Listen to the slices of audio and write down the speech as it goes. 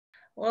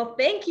Well,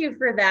 thank you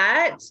for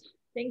that.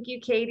 Thank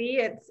you, Katie.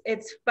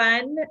 It's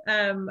fun.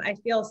 I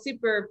feel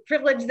super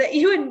privileged that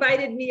you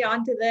invited me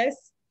onto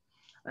this.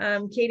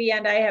 Katie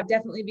and I have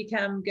definitely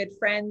become good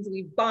friends.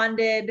 We've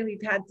bonded.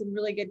 We've had some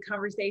really good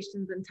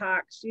conversations and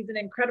talks. She's an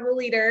incredible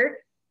leader,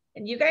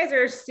 and you guys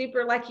are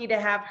super lucky to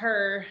have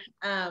her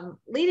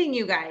leading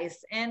you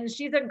guys. And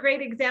she's a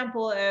great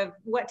example of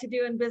what to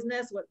do in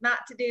business, what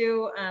not to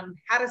do,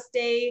 how to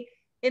stay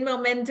in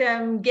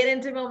momentum, get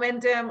into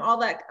momentum, all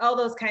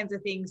those kinds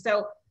of things.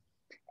 So,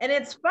 and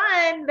it's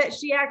fun that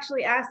she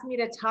actually asked me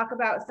to talk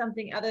about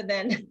something other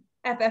than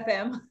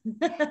FFM.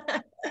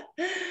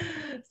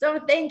 So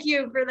thank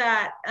you for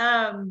that.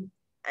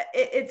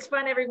 It's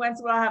fun every once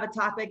in a while I have a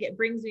topic. It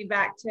brings me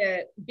back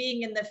to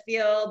being in the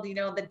field, you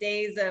know, the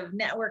days of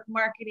network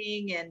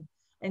marketing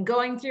and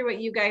going through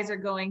what you guys are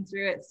going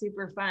through. It's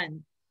super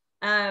fun.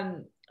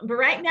 But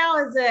right now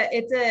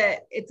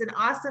it's an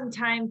awesome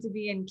time to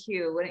be in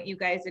Q. Wouldn't you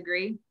guys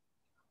agree?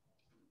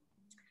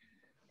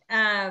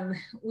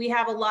 We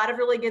have a lot of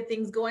really good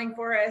things going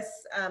for us.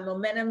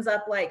 Momentum's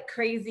up like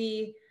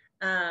crazy.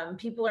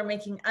 People are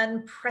making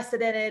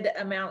unprecedented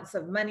amounts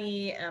of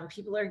money.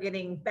 People are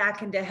getting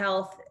back into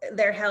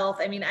their health.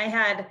 I mean, I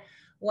had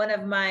one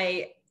of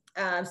my,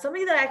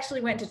 somebody that I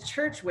actually went to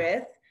church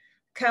with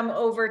come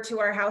over to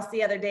our house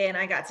the other day, and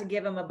I got to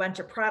give them a bunch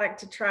of product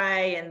to try,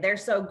 and they're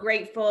so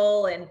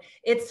grateful. And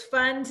it's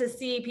fun to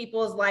see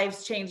people's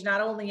lives change,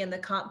 not only in the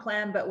comp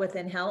plan, but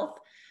within health,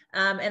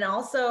 and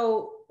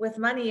also with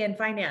money and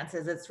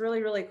finances. It's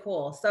really, really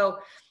cool. So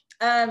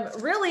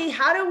really,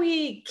 how do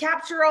we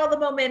capture all the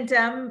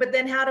momentum, but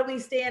then how do we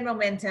stay in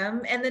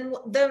momentum? And then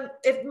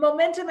if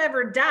momentum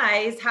ever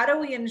dies, how do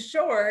we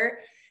ensure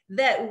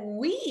that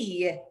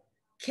we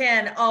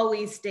can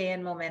always stay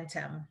in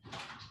momentum?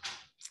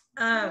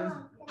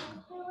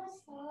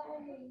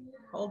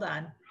 Hold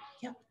on.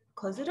 Yep,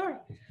 close the door.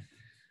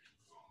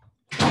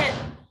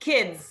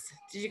 Kids,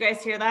 did you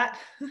guys hear that?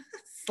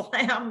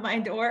 Slam my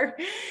door.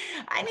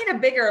 I need a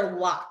bigger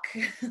lock.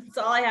 That's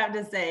all I have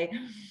to say.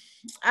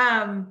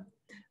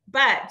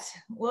 But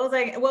what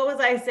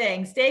was I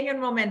saying? Staying in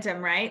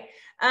momentum, right?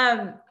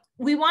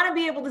 We want to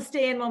be able to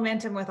stay in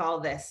momentum with all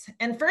this.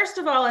 And first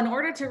of all, in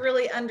order to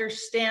really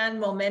understand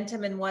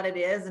momentum and what it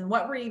is and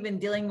what we're even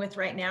dealing with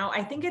right now,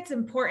 I think it's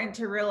important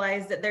to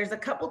realize that there's a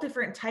couple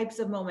different types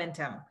of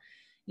momentum.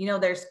 You know,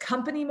 there's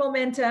company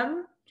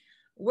momentum.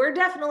 We're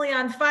definitely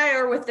on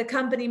fire with the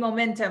company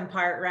momentum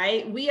part,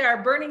 right? We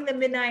are burning the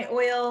midnight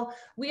oil.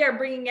 We are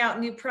bringing out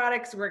new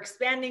products. We're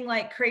expanding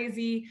like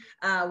crazy.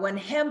 When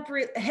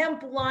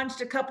hemp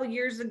launched a couple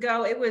years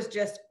ago, it was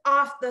just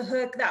off the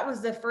hook. That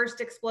was the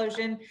first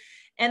explosion.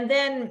 And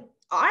then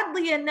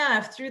oddly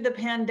enough, through the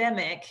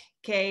pandemic,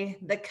 okay,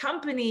 the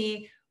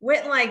company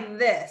went like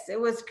this. It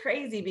was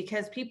crazy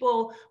because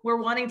people were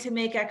wanting to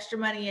make extra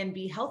money and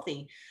be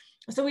healthy.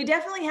 So we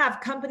definitely have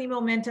company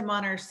momentum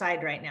on our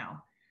side right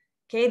now.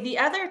 Okay, the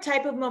other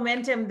type of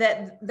momentum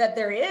that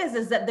there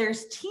is that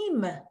there's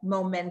team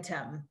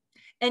momentum.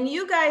 And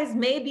you guys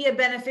may be a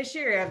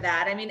beneficiary of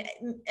that. I mean,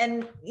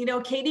 and you know,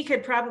 Katie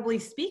could probably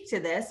speak to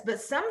this, but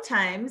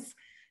sometimes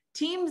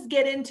teams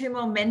get into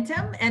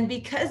momentum, and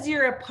because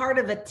you're a part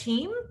of a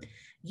team,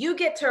 you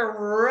get to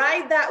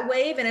ride that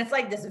wave, and it's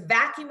like this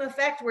vacuum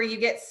effect where you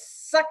get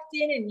sucked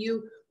in and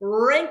you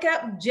rank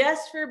up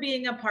just for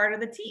being a part of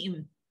the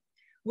team.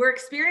 We're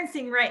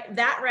experiencing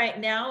that right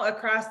now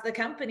across the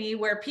company,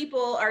 where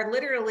people are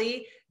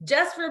literally,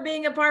 just for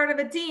being a part of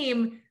a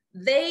team,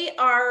 they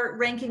are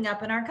ranking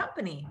up in our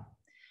company.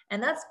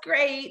 And that's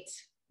great,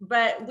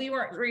 but we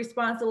weren't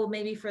responsible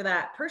maybe for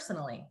that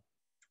personally.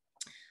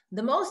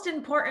 The most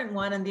important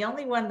one, and the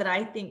only one that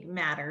I think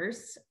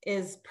matters,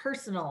 is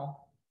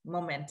personal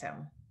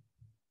momentum.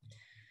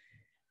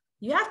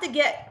 You have to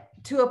get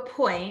to a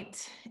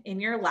point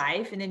in your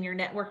life and in your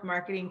network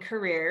marketing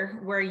career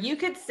where you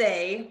could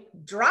say,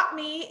 drop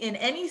me in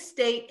any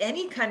state,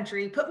 any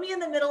country, put me in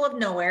the middle of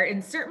nowhere,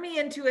 insert me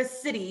into a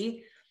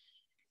city,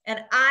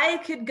 and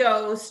I could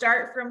go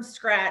start from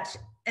scratch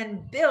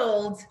and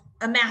build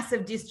a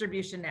massive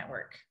distribution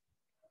network.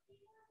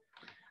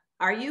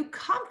 Are you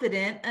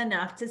confident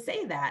enough to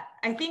say that?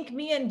 I think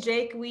me and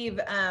Jake,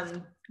 we've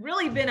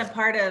really been a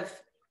part of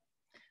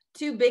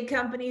two big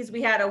companies.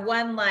 We had a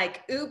one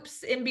like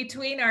oops in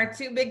between our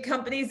two big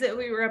companies that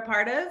we were a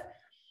part of,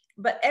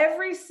 but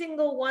every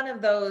single one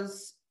of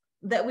those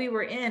that we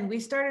were in, we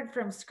started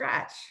from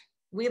scratch.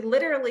 We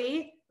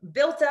literally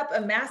built up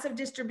a massive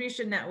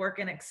distribution network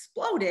and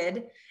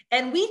exploded,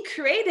 and we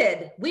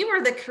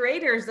were the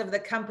creators of the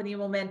company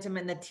momentum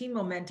and the team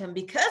momentum.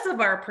 Because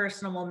of our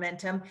personal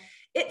momentum,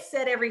 it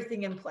set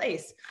everything in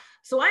place.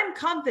 So I'm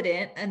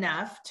confident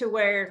enough to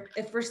where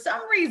if for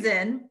some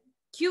reason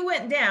Q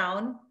went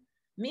down,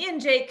 me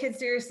and Jake could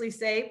seriously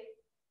say,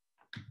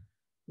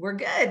 we're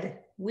good,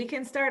 we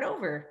can start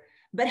over.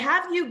 But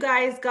have you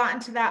guys gotten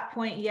to that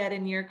point yet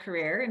in your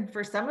career? And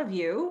for some of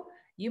you,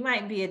 you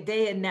might be a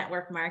day in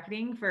network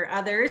marketing. For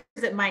others,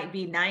 it might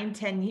be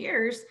 9-10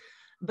 years.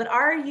 But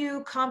are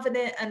you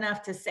confident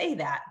enough to say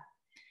that?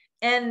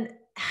 And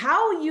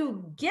how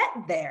you get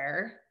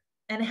there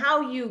And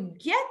how you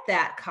get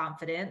that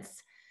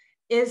confidence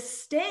is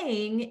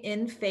staying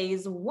in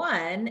phase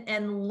one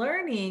and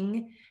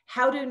learning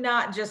how to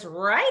not just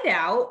write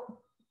out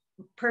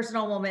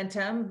personal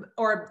momentum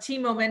or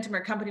team momentum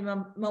or company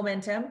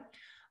momentum,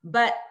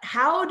 but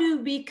how to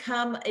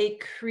become a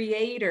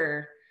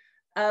creator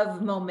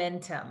of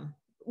momentum.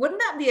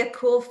 Wouldn't that be a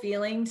cool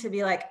feeling to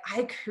be like,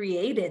 I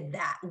created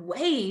that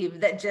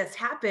wave that just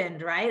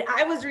happened, right?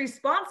 I was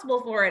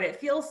responsible for it. It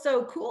feels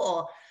so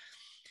cool.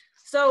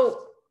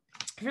 So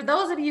for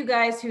those of you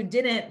guys who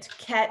didn't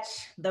catch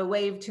the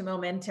wave to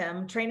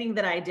momentum training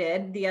that I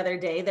did the other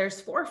day, there's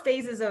 4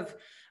 phases of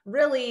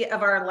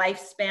our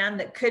lifespan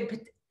that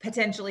could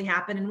potentially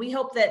happen. And we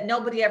hope that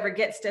nobody ever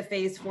gets to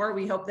phase 4.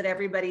 We hope that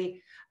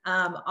everybody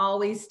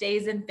always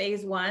stays in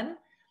phase 1.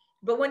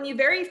 But when you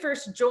very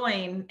first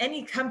join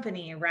any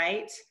company,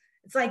 right?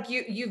 It's like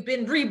you've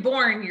been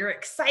reborn, you're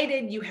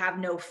excited, you have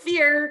no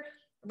fear,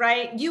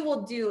 right? You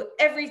will do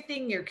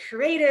everything, you're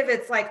creative.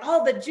 It's like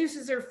all the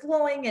juices are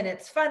flowing and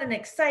it's fun and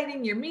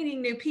exciting. You're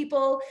meeting new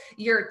people,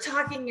 you're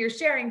talking, you're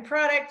sharing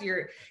product,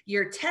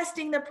 you're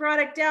testing the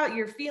product out,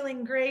 you're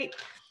feeling great.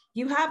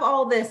 You have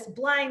all this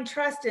blind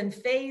trust and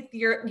faith.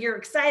 You're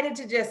excited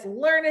to just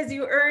learn as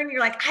you earn.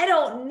 You're like, I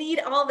don't need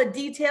all the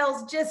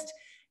details, just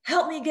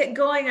help me get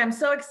going. I'm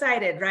so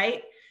excited,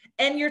 right?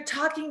 And you're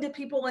talking to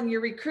people and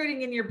you're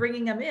recruiting and you're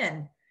bringing them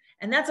in.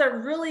 And that's a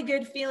really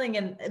good feeling.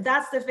 And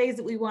that's the phase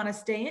that we want to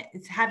stay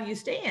in, have you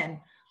stay in.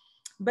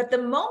 But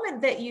the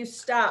moment that you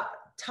stop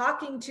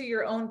talking to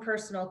your own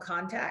personal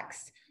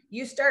contacts,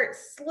 you start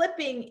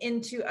slipping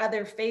into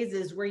other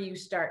phases where you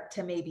start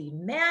to maybe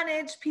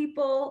manage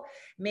people.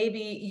 Maybe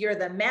you're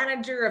the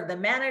manager of the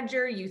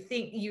manager.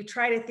 You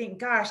try to think,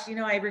 gosh,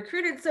 I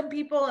recruited some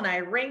people and I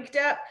ranked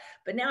up,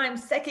 but now I'm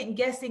second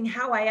guessing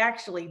how I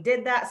actually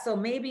did that. So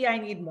maybe I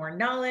need more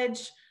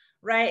knowledge,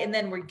 right? And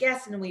then we're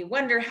guessing and we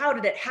wonder, how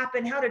did it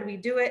happen? How did we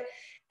do it?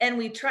 And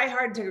we try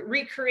hard to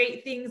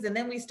recreate things. And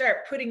then we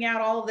start putting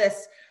out all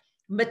this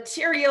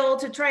material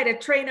to try to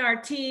train our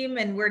team,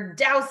 and we're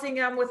dousing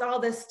them with all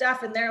this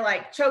stuff, and they're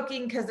like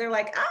choking because they're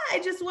like, I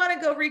just want to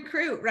go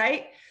recruit,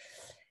 right?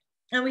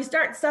 And we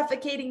start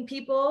suffocating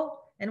people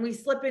and we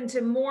slip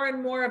into more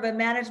and more of a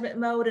management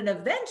mode, and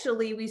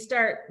eventually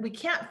we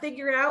can't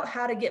figure out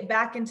how to get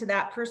back into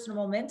that personal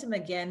momentum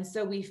again.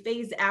 So we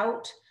phase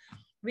out,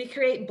 we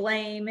create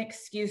blame,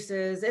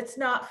 excuses. It's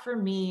not for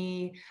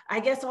me. I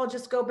guess I'll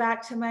just go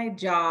back to my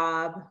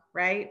job,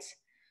 right?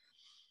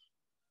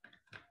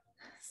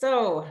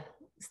 So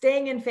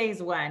staying in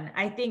phase 1,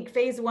 I think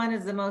phase 1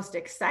 is the most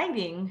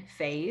exciting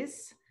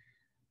phase,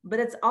 but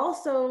it's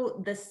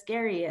also the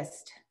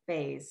scariest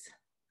phase,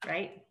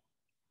 right?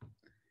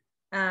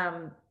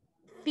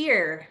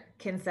 Fear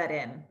can set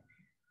in.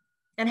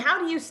 And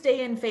how do you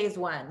stay in phase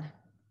 1?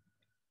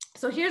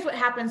 So here's what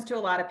happens to a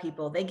lot of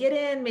people. They get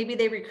in, maybe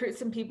they recruit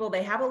some people,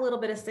 they have a little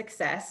bit of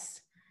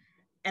success,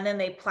 and then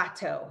they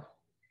plateau.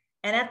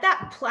 And at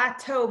that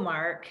plateau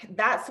mark,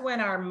 that's when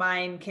our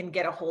mind can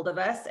get a hold of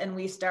us and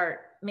we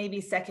start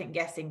maybe second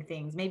guessing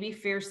things. Maybe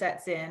fear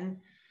sets in.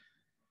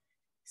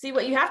 See,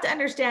 what you have to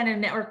understand in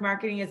network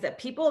marketing is that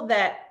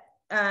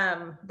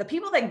the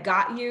people that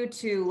got you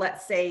to,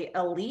 let's say,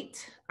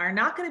 elite are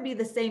not going to be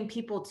the same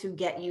people to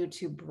get you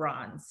to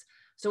bronze.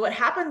 So what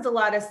happens a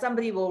lot is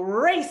somebody will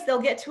race,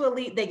 they'll get to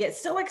elite, they get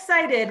so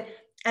excited,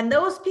 and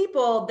those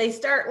people, they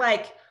start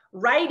like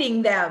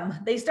writing them.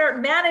 They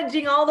start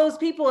managing all those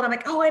people. And I'm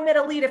like, oh, I'm at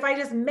elite. If I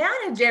just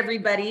manage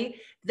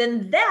everybody,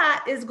 then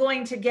that is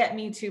going to get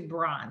me to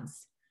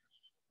bronze.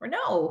 Or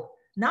no,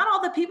 not all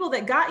the people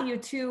that got you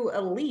to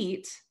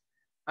elite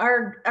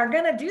are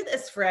going to do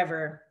this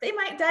forever. They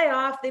might die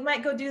off. They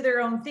might go do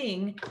their own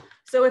thing.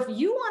 So if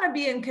you want to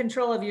be in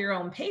control of your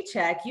own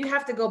paycheck, you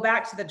have to go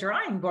back to the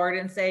drawing board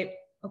and say,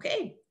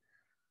 okay,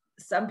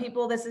 some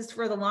people, this is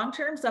for the long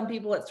term. Some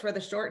people, it's for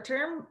the short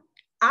term.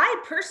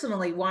 I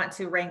personally want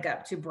to rank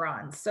up to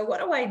bronze. So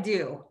what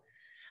do?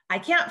 I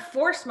can't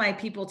force my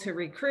people to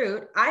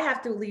recruit. I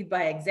have to lead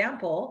by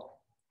example,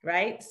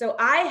 right? So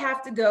I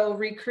have to go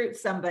recruit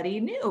somebody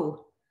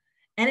new.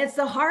 And it's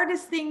the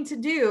hardest thing to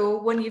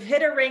do when you've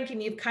hit a rank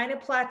and you've kind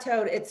of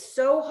plateaued. It's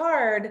so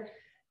hard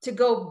to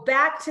go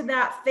back to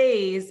that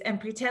phase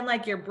and pretend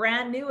like you're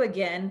brand new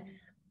again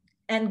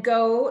and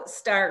go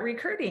start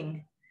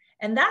recruiting.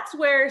 And that's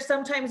where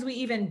sometimes we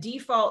even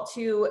default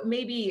to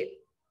maybe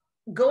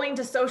going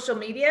to social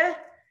media.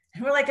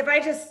 And we're like, if I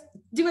just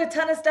do a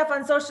ton of stuff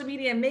on social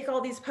media and make all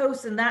these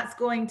posts and that's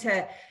going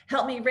to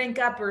help me rank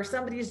up, or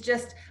somebody's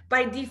just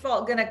by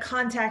default going to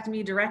contact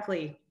me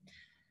directly.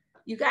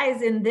 You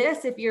guys, in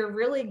this, if you're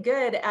really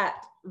good at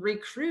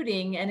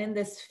recruiting and in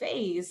this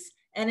phase,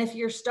 and if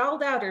you're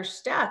stalled out or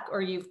stuck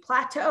or you've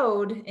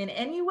plateaued in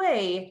any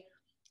way,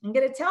 I'm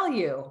going to tell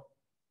you,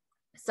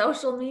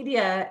 social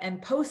media and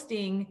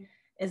posting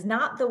is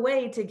not the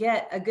way to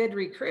get a good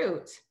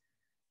recruit.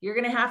 You're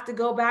going to have to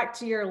go back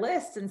to your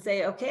list and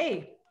say,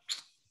 okay,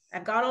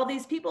 I've got all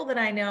these people that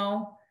I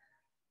know.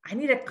 I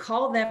need to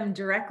call them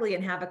directly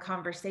and have a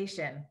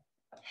conversation.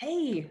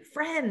 Hey,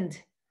 friend,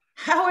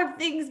 how have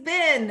things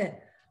been?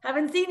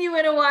 Haven't seen you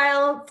in a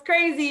while. It's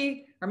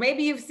crazy. Or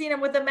maybe you've seen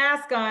them with a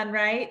mask on,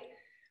 right?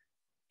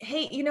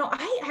 Hey,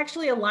 I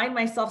actually aligned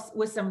myself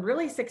with some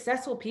really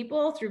successful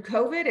people through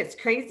COVID. It's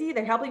crazy.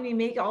 They're helping me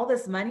make all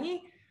this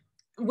money.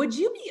 Would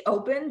you be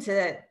open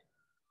to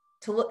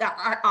look?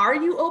 Are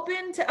you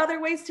open to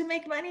other ways to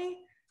make money?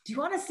 Do you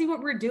want to see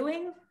what we're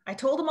doing? I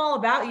told them all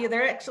about you.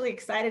 They're actually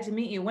excited to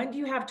meet you. When do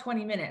you have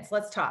 20 minutes?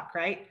 Let's talk,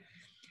 right?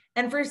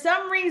 And for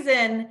some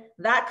reason,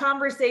 that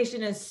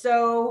conversation is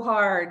so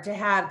hard to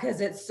have because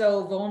it's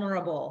so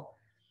vulnerable.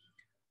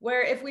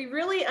 Where if we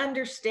really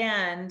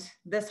understand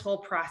this whole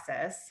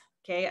process,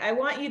 okay, I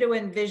want you to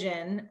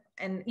envision,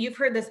 and you've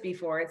heard this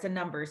before, it's a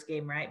numbers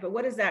game, right? But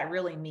what does that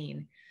really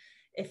mean?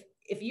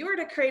 If you were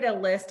to create a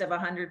list of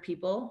 100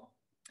 people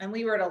and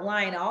we were to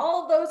line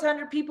all those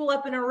 100 people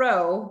up in a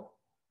row,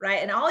 right?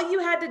 And all you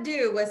had to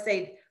do was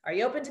say, are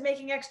you open to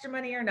making extra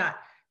money or not?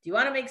 Do you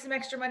want to make some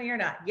extra money or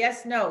not?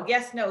 Yes, no,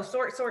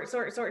 sort.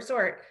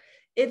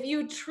 If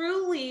you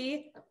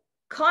truly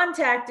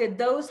contacted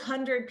those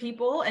 100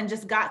 people and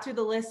just got through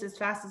the list as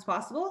fast as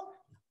possible,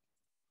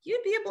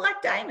 you'd be a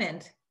black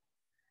diamond.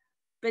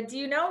 But do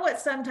you know what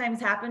sometimes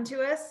happened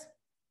to us?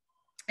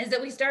 Is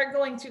that we start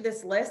going through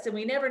this list and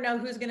we never know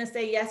who's going to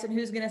say yes and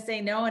who's going to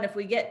say no. And if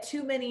we get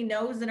too many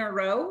no's in a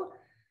row,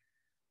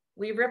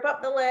 we rip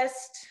up the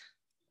list.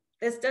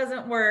 This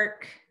doesn't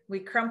work. We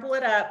crumple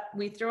it up.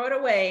 We throw it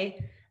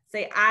away.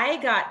 Say, I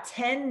got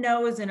 10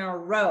 no's in a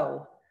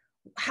row.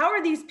 How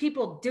are these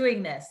people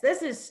doing this?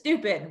 This is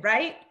stupid,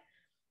 right?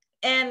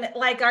 And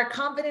like our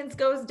confidence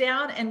goes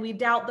down and we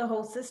doubt the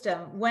whole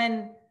system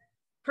when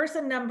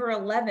person number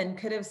 11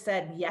 could have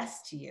said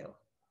yes to you.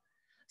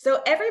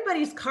 So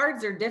everybody's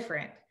cards are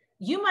different.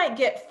 You might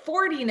get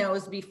 40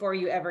 no's before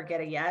you ever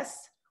get a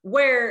yes,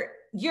 where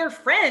your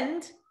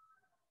friend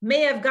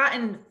may have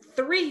gotten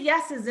 3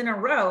 yeses in a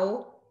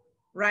row,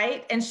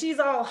 right? And she's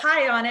all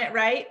high on it,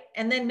 right?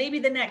 And then maybe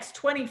the next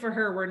 20 for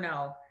her were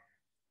no.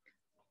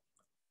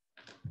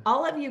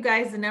 All of you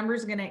guys, the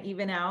number's going to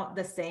even out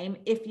the same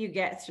if you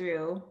get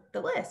through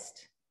the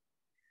list.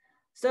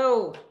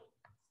 So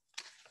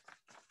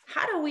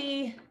how do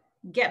we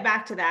get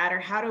back to that, or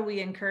how do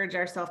we encourage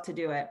ourselves to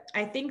do it?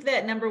 I think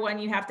that number one,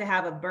 you have to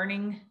have a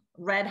burning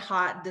red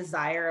hot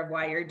desire of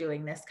why you're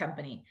doing this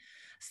company.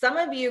 Some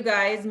of you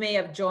guys may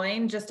have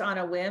joined just on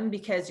a whim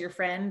because your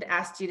friend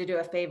asked you to do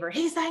a favor.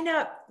 Hey, sign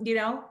up,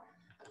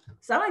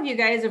 Some of you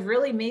guys have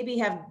really maybe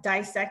have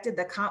dissected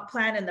the comp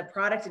plan and the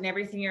product and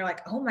everything. You're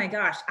like, oh my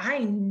gosh, I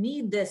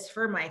need this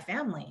for my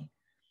family.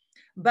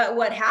 But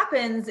what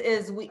happens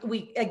is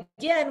we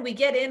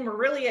get in, we're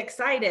really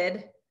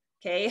excited.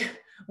 Okay.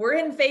 We're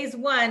in phase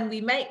 1.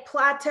 We might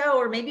plateau,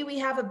 or maybe we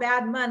have a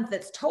bad month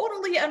that's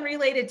totally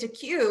unrelated to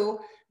Q.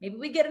 Maybe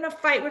we get in a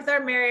fight with our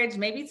marriage.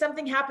 Maybe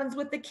something happens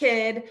with the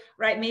kid,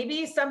 right?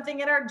 Maybe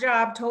something at our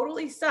job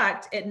totally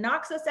sucked. It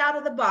knocks us out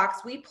of the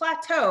box. We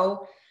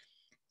plateau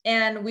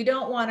and we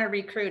don't want to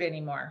recruit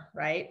anymore,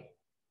 right?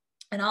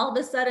 And all of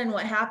a sudden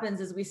what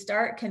happens is we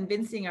start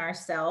convincing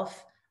ourselves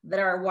that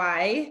our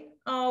why,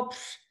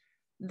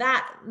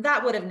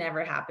 that would have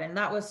never happened.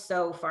 That was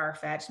so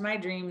far-fetched. My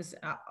dreams,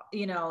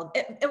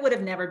 it would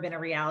have never been a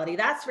reality.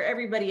 That's for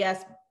everybody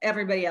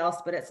else,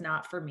 but it's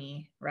not for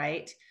me,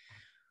 right?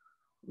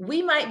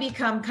 We might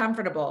become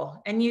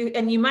comfortable, and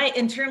you might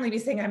internally be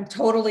saying, I'm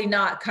totally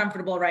not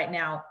comfortable right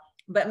now,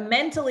 but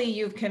mentally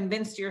you've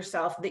convinced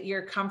yourself that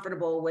you're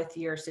comfortable with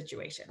your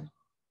situation,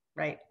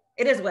 right?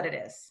 It is what it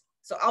is.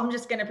 So I'm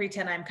just going to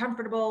pretend I'm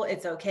comfortable.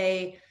 It's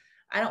okay.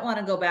 I don't want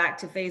to go back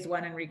to phase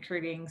 1 in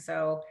recruiting.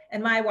 So,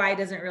 and my why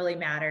doesn't really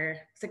matter.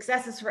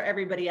 Success is for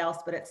everybody else,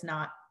 but it's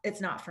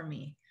not for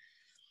me.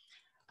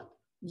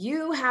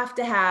 You have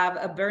to have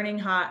a burning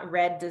hot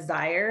red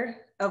desire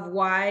of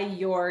why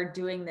you're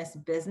doing this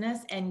business,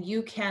 and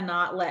you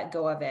cannot let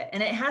go of it.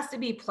 And it has to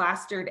be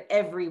plastered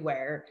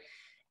everywhere.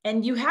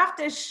 And you have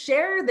to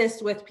share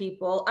this with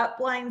people,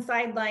 upline,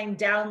 sideline,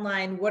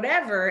 downline,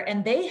 whatever,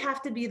 and they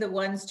have to be the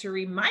ones to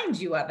remind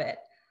you of it.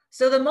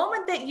 So the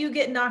moment that you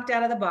get knocked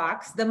out of the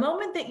box, the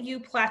moment that you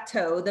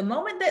plateau, the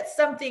moment that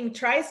something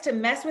tries to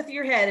mess with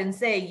your head and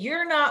say,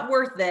 you're not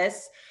worth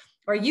this,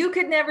 or you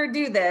could never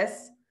do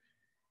this,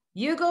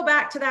 you go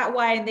back to that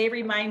why and they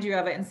remind you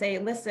of it and say,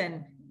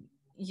 listen,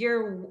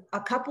 you're a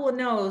couple of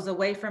no's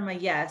away from a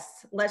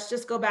yes. Let's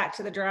just go back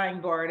to the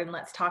drawing board and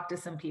let's talk to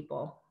some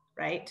people,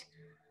 right?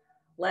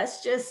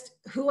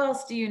 Who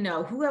else do you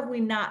know? Who have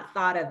we not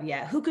thought of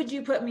yet? Who could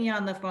you put me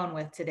on the phone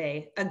with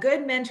today? A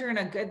good mentor and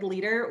a good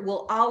leader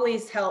will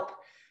always help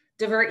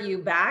divert you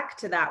back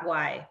to that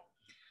why.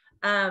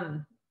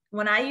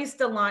 When I used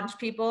to launch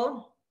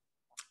people,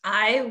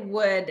 I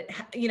would,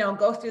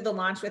 go through the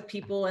launch with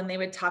people and they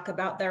would talk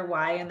about their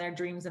why and their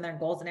dreams and their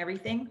goals and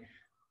everything.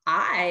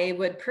 I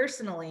would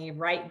personally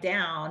write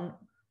down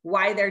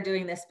why they're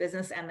doing this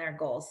business and their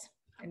goals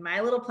in my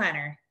little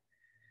planner,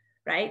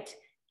 right?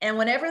 And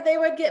whenever they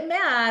would get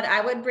mad, I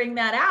would bring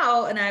that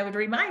out and I would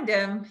remind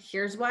them,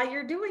 here's why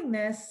you're doing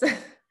this,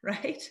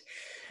 right?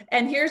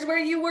 And here's where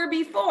you were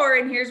before,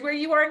 and here's where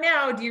you are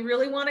now. Do you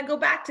really want to go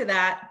back to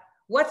that?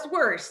 What's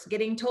worse,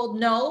 getting told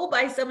no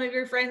by some of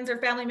your friends or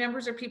family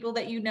members or people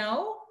that you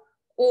know,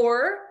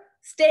 or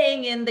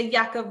staying in the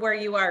yuck of where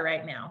you are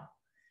right now?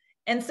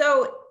 And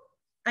so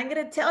I'm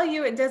going to tell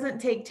you, it doesn't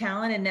take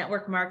talent in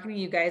network marketing.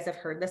 You guys have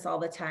heard this all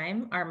the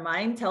time. Our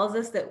mind tells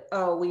us that,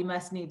 oh, we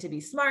must need to be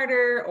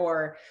smarter,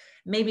 or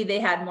maybe they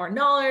had more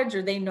knowledge,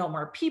 or they know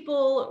more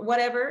people,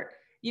 whatever.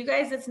 You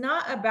guys, it's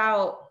not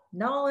about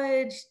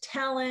knowledge,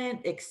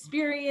 talent,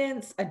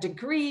 experience, a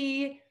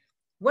degree,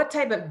 what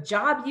type of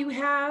job you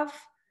have.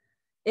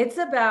 It's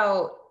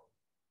about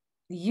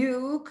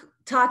you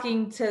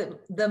talking to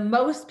the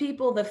most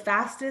people the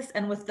fastest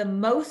and with the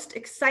most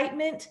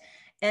excitement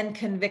and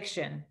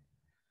conviction.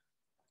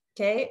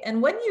 Okay.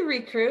 And when you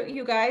recruit,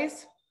 you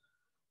guys,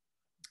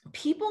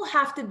 people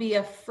have to be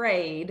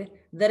afraid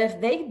that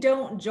if they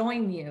don't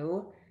join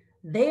you,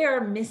 they are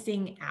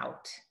missing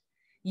out.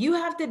 You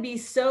have to be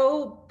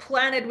so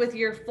planted with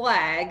your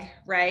flag,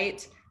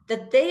 right,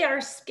 that they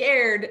are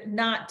scared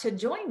not to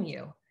join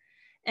you.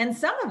 And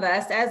some of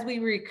us, as we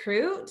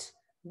recruit,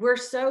 we're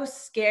so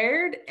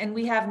scared and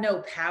we have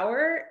no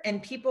power,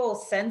 and people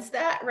sense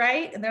that,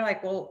 right? And they're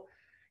like, well,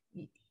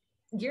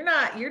 you're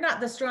not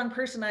the strong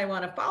person I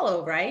want to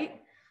follow,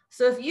 right?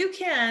 So if you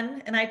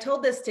can, and I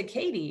told this to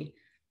Katie,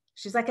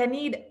 she's like, I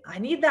need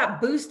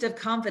that boost of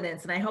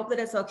confidence. And I hope that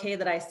it's okay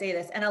that I say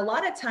this. And a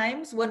lot of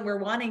times when we're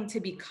wanting to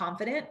be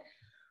confident,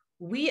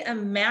 we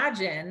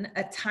imagine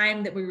a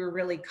time that we were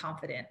really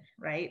confident,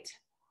 right?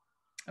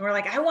 And we're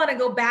like, I want to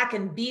go back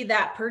and be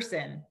that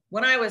person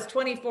when I was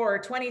 24 or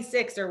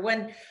 26, or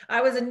when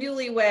I was a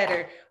newlywed,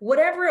 or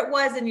whatever it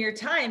was in your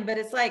time. But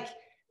it's like,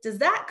 does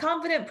that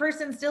confident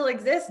person still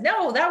exist?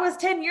 No, that was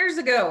 10 years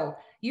ago.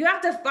 You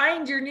have to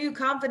find your new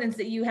confidence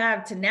that you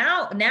have to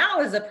now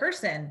as a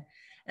person.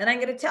 And I'm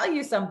going to tell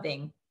you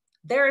something.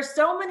 There are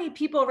so many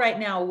people right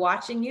now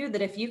watching you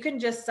that if you can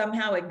just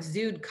somehow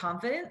exude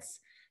confidence,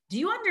 do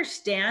you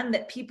understand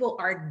that people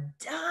are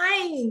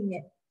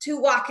dying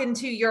to walk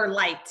into your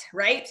light,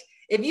 right?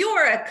 If you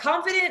are a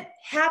confident,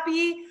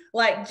 happy,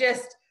 like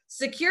just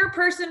secure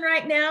person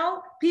right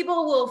now,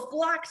 people will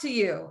flock to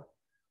you.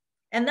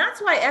 And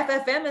that's why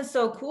FFM is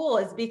so cool,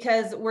 is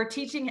because we're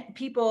teaching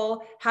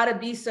people how to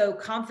be so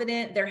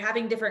confident. They're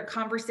having different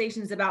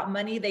conversations about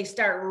money. They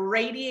start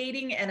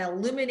radiating and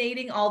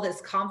illuminating all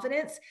this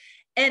confidence,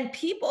 and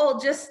people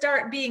just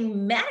start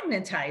being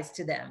magnetized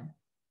to them.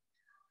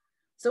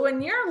 So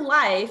in your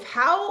life,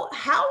 how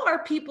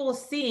are people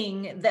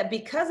seeing that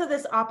because of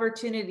this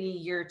opportunity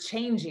you're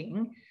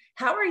changing?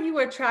 How are you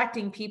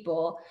attracting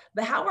people?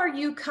 But how are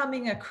you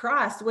coming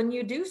across when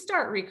you do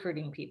start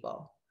recruiting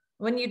people?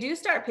 When you do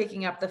start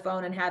picking up the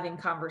phone and having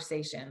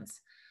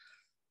conversations?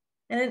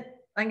 And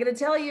I'm going to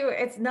tell you,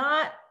 it's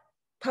not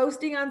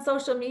posting on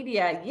social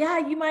media. Yeah,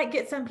 you might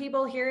get some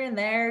people here and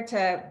there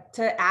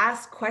to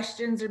ask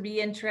questions or be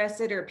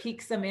interested or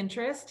pique some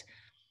interest.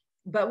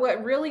 But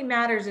what really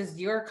matters is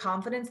your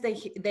confidence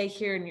they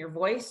hear in your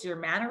voice, your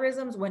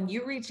mannerisms, when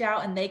you reach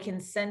out, and they can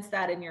sense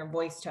that in your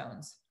voice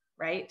tones,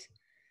 right?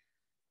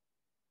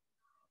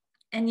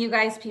 And you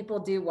guys, people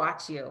do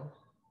watch you.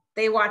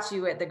 They watch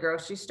you at the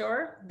grocery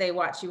store. They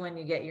watch you when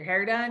you get your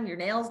hair done, your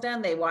nails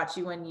done. They watch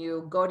you when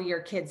you go to your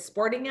kids'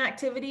 sporting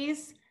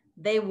activities.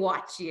 They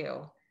watch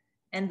you.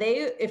 And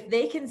if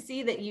they can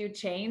see that you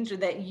change, or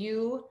that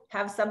you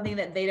have something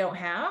that they don't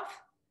have,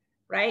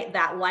 right?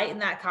 That light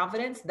and that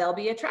confidence, they'll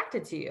be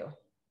attracted to you.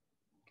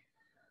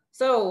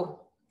 So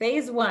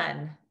phase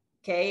one,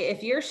 okay,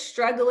 if you're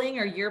struggling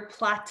or you're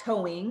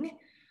plateauing,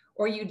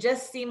 or you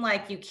just seem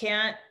like you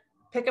can't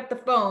pick up the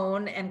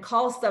phone and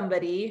call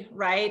somebody,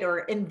 right? Or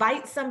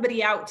invite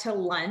somebody out to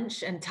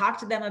lunch and talk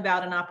to them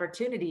about an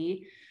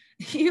opportunity,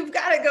 you've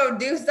got to go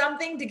do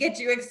something to get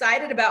you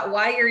excited about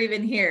why you're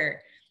even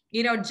here.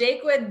 You know,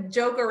 Jake would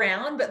joke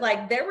around, but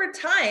like there were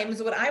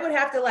times when I would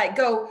have to like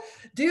go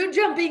do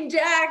jumping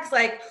jacks,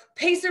 like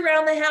pace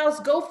around the house,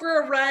 go for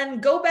a run,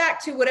 go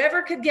back to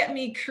whatever could get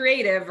me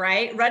creative,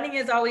 right? Running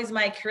is always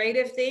my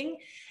creative thing.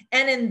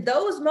 And in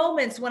those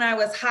moments when I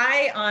was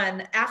high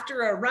on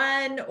after a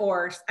run,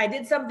 or I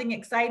did something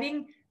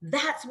exciting,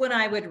 that's when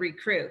I would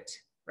recruit,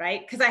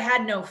 right? Because I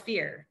had no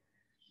fear.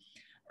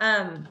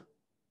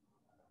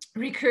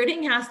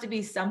 Recruiting has to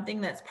be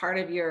something that's part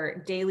of your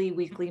daily,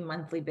 weekly,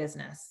 monthly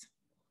business.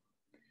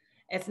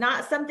 It's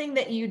not something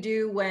that you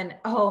do when,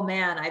 oh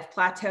man, I've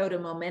plateaued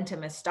and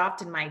momentum has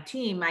stopped in my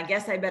team. I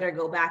guess I better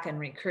go back and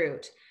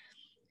recruit.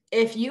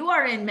 If you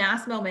are in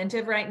mass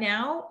momentum right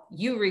now,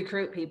 you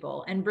recruit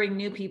people and bring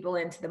new people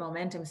into the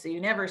momentum so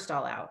you never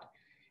stall out.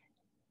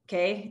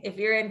 Okay. If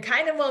you're in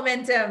kind of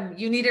momentum,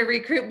 you need to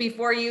recruit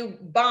before you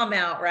bomb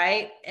out,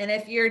 right? And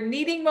if you're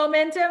needing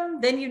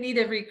momentum, then you need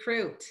to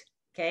recruit.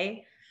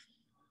 Okay.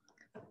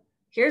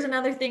 Here's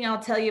another thing I'll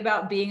tell you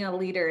about being a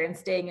leader and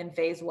staying in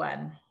phase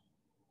one.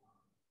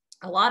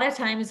 A lot of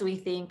times we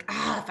think,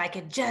 if I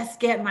could just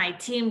get my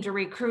team to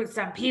recruit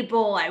some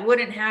people, I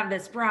wouldn't have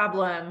this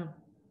problem.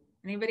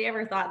 Anybody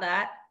ever thought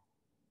that?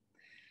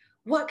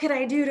 What could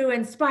I do to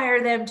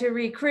inspire them to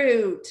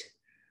recruit?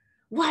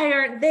 Why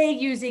aren't they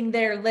using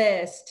their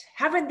list?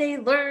 Haven't they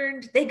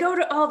learned? They go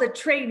to all the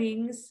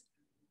trainings.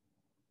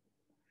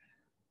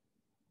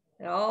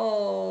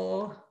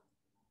 Oh,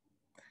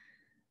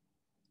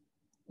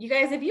 you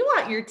guys, if you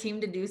want your team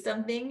to do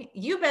something,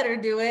 you better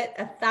do it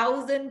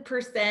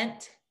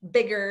 1,000%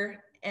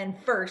 bigger and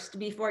first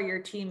before your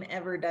team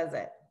ever does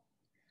it.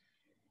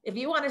 If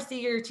you want to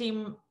see your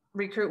team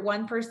recruit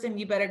one person,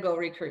 you better go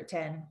recruit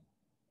 10.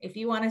 If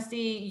you want to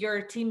see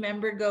your team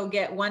member go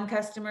get one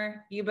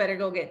customer, you better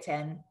go get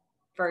 10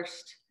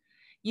 first.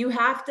 You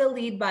have to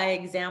lead by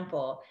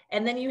example.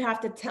 And then you have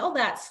to tell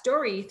that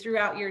story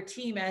throughout your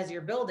team as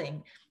you're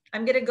building.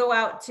 I'm going to go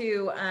out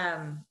to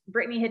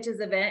Brittany Hitch's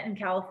event in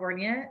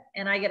California,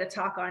 and I get to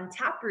talk on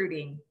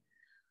taprooting.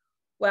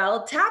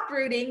 Well,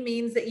 taprooting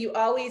means that you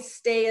always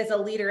stay as a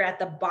leader at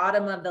the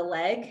bottom of the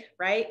leg,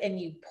 right? And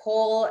you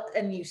pull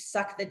and you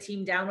suck the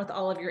team down with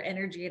all of your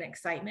energy and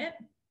excitement.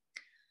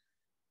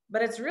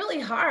 But it's really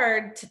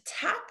hard to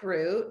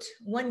taproot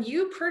when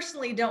you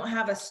personally don't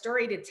have a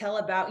story to tell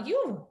about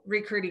you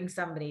recruiting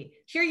somebody.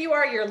 Here you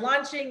are, you're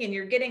launching and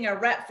you're getting a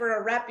rep for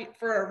a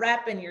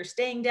rep and you're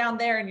staying down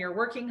there and you're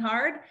working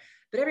hard.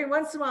 But every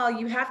once in a while,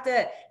 you have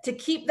to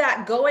keep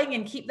that going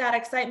and keep that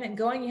excitement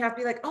going. You have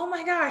to be like, oh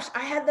my gosh,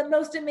 I had the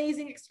most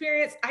amazing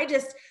experience. I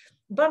just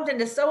bumped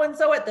into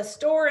so-and-so at the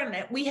store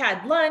and we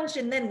had lunch,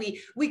 and then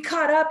we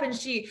caught up, and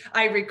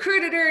I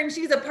recruited her and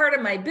she's a part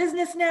of my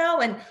business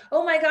now. And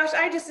oh my gosh,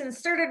 I just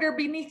inserted her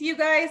beneath you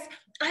guys.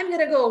 I'm going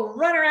to go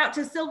run her out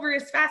to silver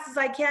as fast as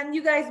I can.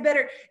 You guys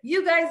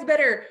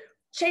better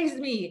chase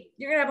me.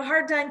 You're going to have a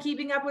hard time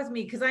keeping up with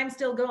me because I'm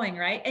still going,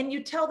 right? And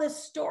you tell this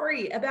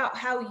story about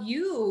how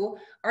you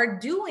are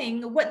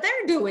doing what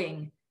they're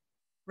doing,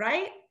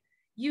 right?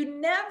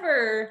 You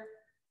never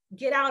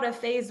get out of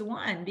phase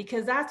one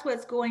because that's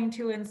what's going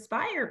to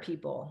inspire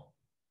people.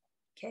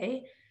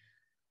 Okay.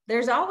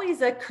 There's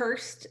always a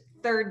cursed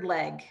third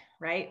leg,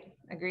 right?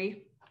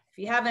 Agree? If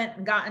you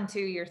haven't gotten to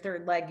your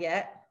third leg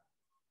yet,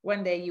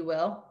 one day you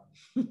will.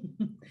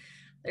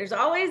 There's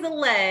always a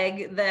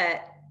leg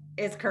that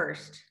is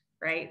cursed,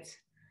 right?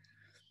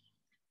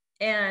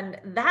 And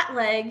that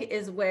leg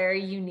is where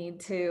you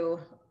need to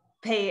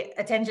pay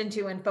attention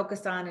to and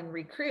focus on and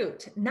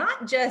recruit,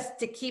 not just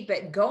to keep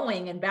it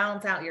going and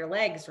balance out your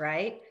legs,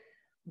 right?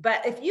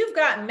 But if you've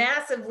got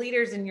massive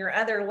leaders in your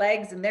other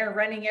legs and they're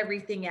running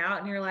everything out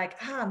and you're like,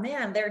 oh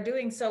man, they're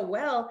doing so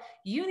well,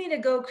 you need to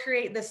go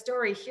create the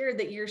story here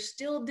that you're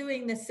still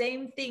doing the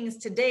same things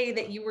today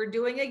that you were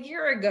doing a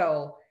year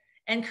ago,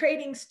 and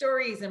creating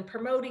stories and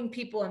promoting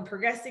people and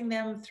progressing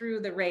them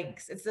through the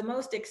ranks. It's the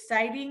most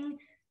exciting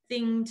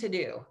thing to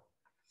do.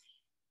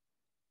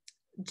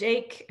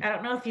 Jake, I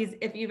don't know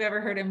if you've ever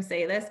heard him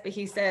say this, but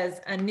he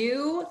says, a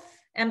new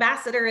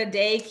ambassador a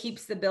day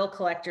keeps the bill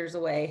collectors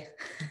away.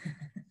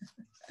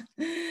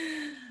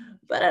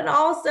 But it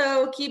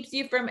also keeps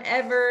you from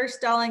ever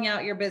stalling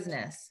out your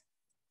business.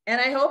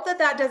 And I hope that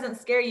that doesn't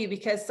scare you,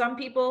 because some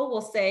people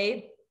will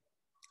say,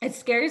 it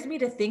scares me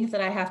to think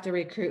that I have to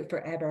recruit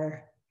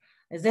forever.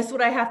 Is this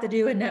what I have to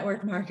do in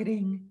network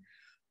marketing?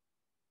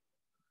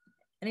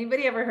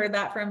 Anybody ever heard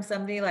that from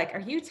somebody? Like,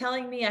 are you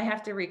telling me I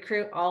have to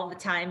recruit all the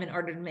time in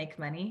order to make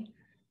money?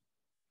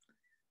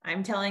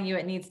 I'm telling you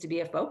it needs to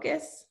be a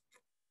focus.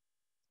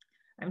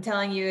 I'm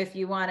telling you, if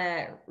you want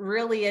to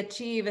really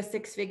achieve a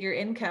six-figure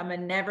income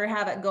and never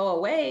have it go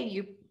away,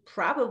 you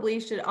probably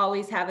should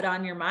always have it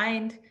on your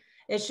mind.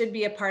 It should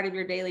be a part of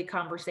your daily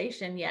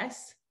conversation.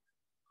 Yes.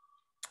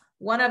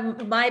 One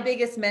of my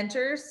biggest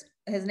mentors,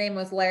 his name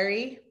was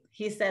Larry.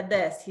 He said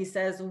this. He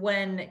says,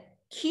 when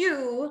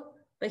Q,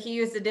 but he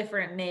used a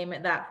different name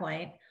at that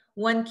point,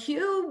 when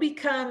Q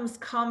becomes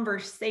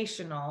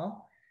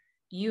conversational,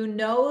 you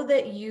know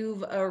that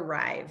you've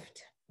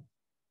arrived.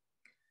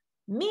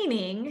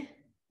 Meaning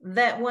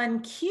that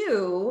when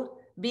Q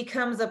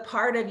becomes a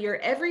part of your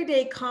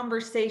everyday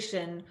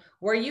conversation,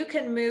 where you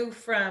can move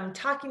from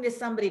talking to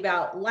somebody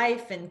about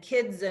life and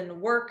kids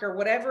and work or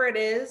whatever it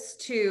is,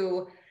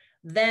 to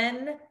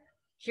then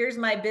here's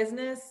my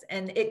business,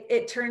 and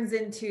it turns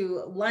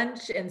into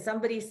lunch and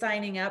somebody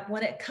signing up.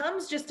 When it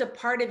comes just a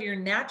part of your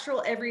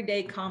natural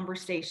everyday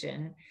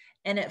conversation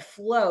and it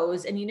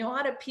flows and you know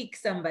how to pique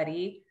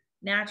somebody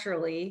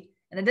naturally,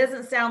 and it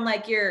doesn't sound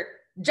like you're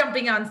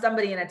jumping on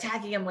somebody and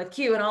attacking them with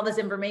Q and all this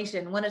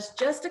information. When it's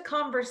just a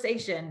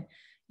conversation,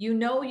 you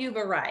know you've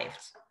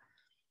arrived.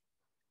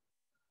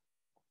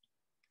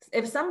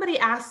 If somebody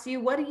asks you,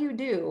 what do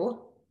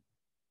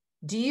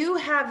you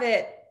have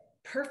it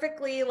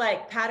perfectly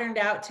like patterned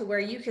out to where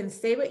you can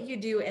say what you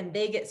do and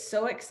they get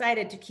so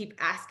excited to keep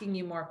asking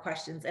you more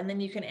questions? And then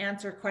you can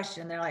answer a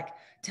question. They're like,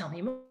 tell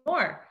me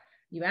more.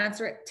 You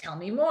answer it, tell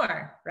me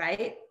more,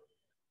 right?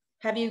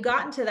 Have you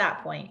gotten to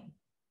that point?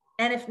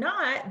 And if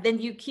not, then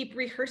you keep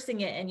rehearsing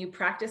it and you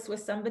practice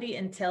with somebody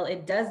until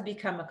it does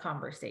become a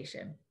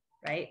conversation,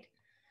 right?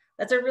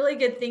 That's a really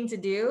good thing to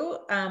do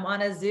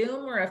on a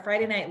Zoom or a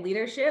Friday Night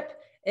Leadership,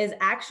 is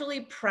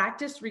actually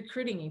practice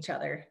recruiting each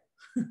other.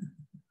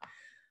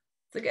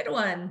 It's a good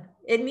one.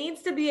 It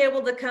needs to be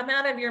able to come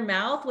out of your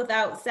mouth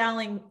without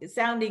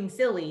sounding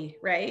silly,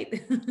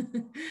 right?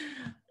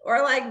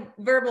 Or like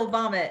verbal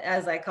vomit,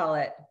 as I call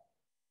it.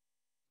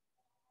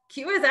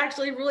 Q is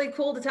actually really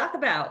cool to talk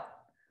about.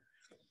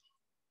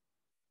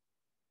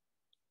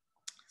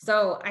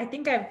 So I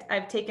think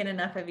I've taken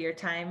enough of your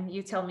time.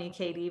 You tell me,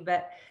 Katie,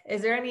 but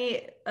is there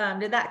any,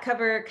 did that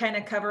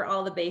cover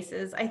all the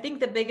bases? I think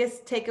the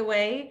biggest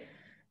takeaway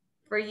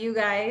for you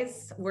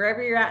guys,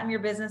 wherever you're at in your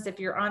business, if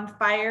you're on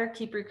fire,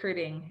 keep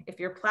recruiting. If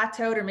you're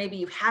plateaued or maybe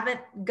you haven't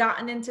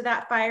gotten into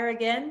that fire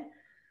again,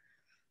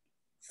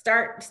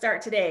 start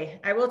today.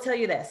 I will tell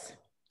you this,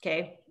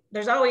 okay?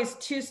 There's always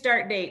 2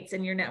 start dates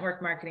in your network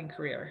marketing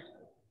career.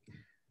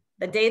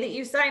 The day that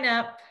you sign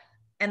up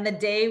and the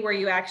day where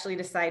you actually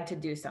decide to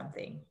do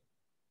something.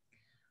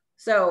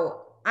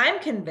 So I'm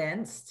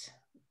convinced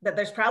that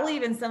there's probably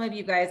even some of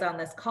you guys on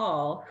this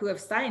call who have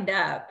signed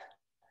up,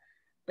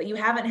 but you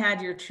haven't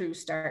had your true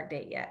start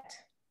date yet.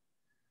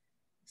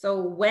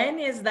 So when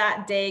is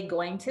that day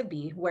going to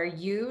be where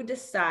you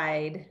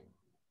decide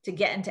to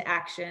get into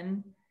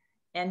action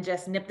and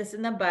just nip this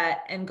in the butt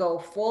and go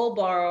full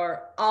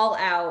bore, all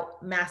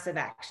out, massive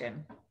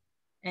action,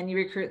 and you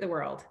recruit the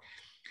world?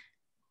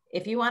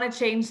 If you want to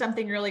change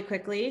something really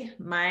quickly,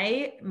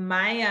 my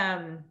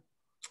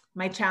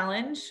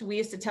challenge, we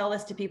used to tell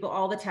this to people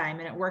all the time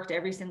and it worked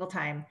every single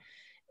time.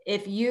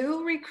 If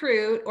you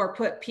recruit or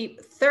put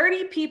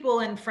 30 people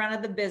in front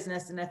of the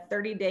business in a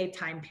 30-day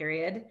time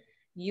period,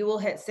 you will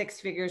hit 6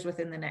 figures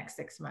within the next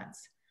 6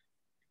 months.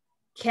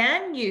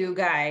 Can you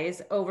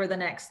guys, over the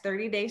next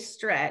 30-day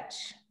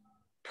stretch,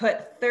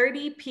 put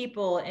 30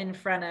 people in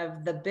front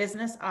of the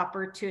business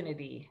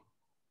opportunity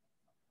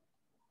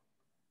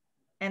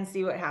and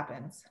see what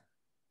happens?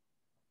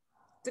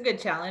 It's a good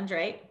challenge,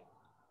 right?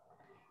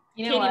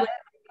 You know, Katie,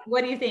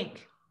 what do you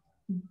think?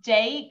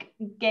 Jake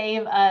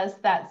gave us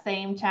that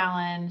same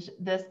challenge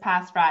this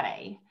past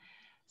Friday.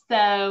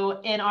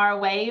 So in our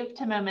Wave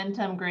to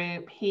Momentum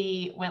group,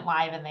 he went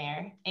live in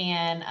there,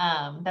 and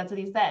that's what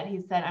he said.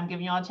 He said, I'm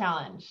giving y'all a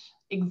challenge.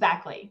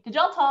 Exactly. Did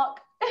y'all talk?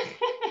 I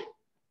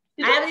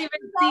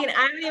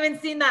haven't even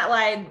seen that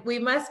line. We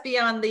must be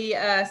on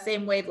the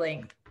same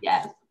wavelength.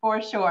 Yes,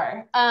 for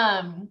sure.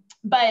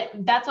 But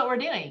that's what we're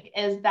doing,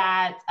 is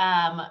that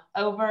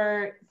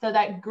so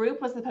that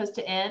group was supposed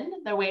to end,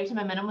 the Wave to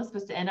Momentum was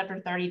supposed to end after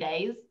 30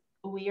 days.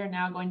 We are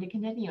now going to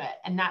continue it.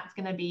 And that's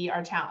going to be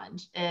our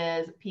challenge,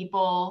 is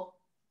people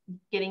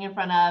getting in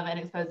front of and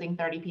exposing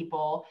 30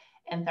 people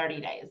in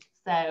 30 days.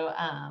 So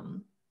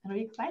it'll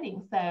be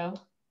exciting. So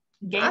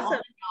game awesome.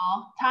 On,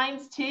 y'all.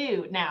 Times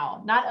 2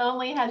 now. Not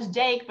only has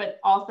Jake,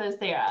 but also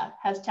Sarah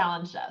has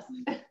challenged us.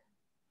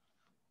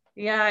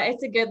 Yeah,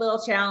 it's a good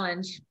little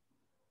challenge.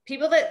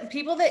 People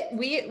that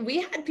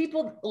we had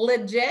people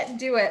legit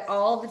do it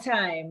all the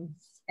time,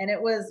 and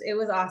it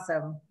was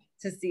awesome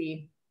to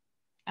see.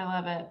 I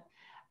love it.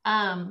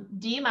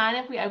 Do you mind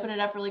if we open it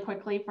up really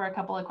quickly for a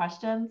couple of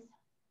questions?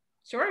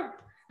 Sure.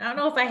 I don't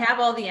know if I have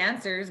all the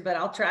answers, but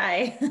I'll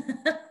try.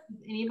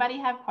 Anybody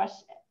have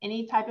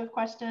any type of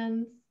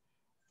questions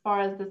as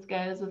far as this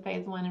goes with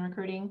phase 1 in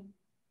recruiting?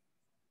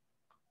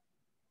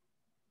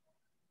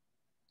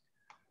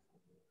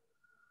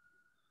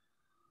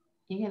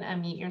 You can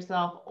unmute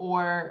yourself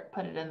or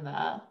put it in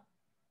the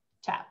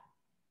chat.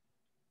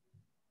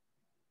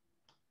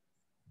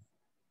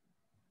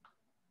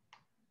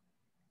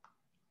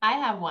 I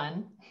have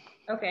one.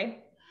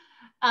 Okay.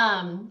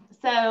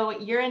 So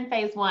you're in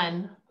phase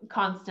 1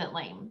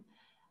 constantly.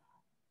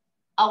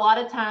 A lot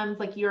of times,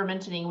 like you were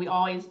mentioning,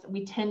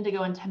 we tend to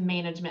go into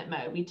management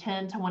mode. We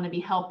tend to want to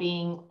be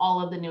helping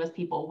all of the newest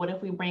people. What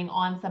if we bring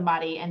on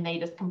somebody and they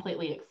just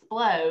completely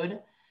explode?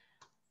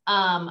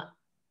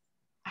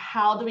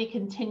 How do we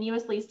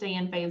continuously stay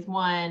in phase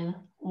 1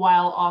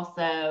 while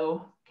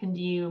also, can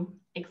you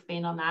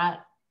expand on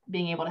that,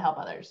 being able to help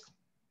others?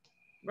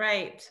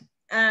 Right.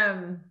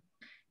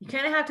 You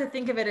kind of have to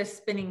think of it as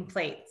spinning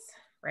plates,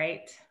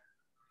 right?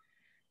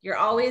 You're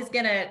always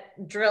going to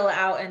drill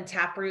out and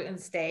taproot and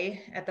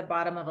stay at the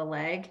bottom of a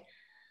leg.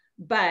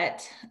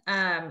 But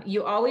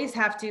you always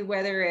have to,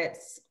 whether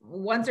it's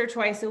once or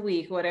twice a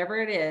week,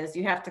 whatever it is,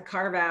 you have to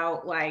carve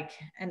out like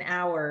an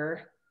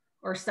hour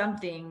or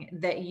something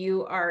that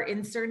you are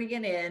inserting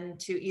it in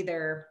to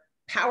either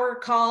power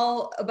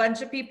call a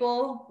bunch of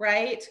people,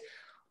 right?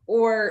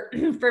 Or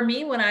for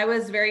me, when I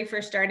was very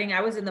first starting,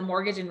 I was in the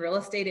mortgage and real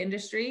estate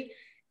industry,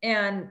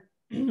 and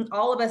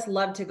all of us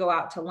loved to go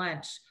out to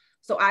lunch.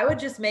 So I would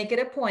just make it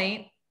a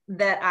point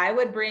that I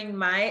would bring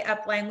my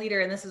upline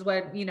leader, and this is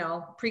what,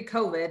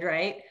 pre-COVID,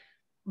 right?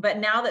 But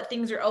now that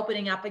things are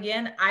opening up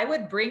again, I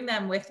would bring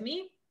them with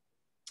me,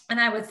 and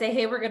I would say,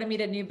 hey, we're going to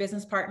meet a new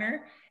business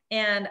partner.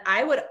 And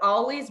I would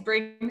always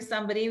bring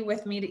somebody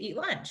with me to eat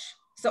lunch.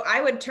 So I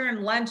would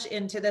turn lunch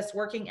into this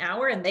working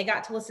hour, and they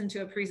got to listen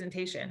to a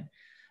presentation.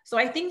 So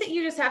I think that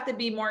you just have to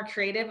be more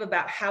creative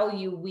about how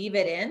you weave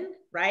it in,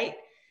 right?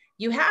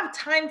 You have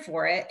time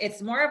for it.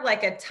 It's more of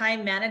like a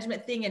time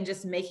management thing and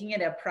just making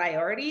it a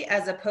priority,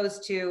 as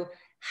opposed to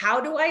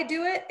how do I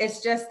do it?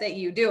 It's just that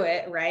you do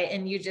it, right?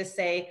 And you just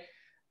say,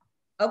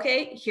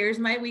 okay, here's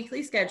my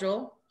weekly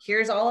schedule.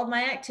 Here's all of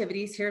my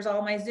activities. Here's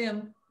all my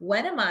Zoom.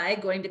 When am I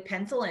going to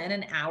pencil in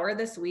an hour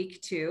this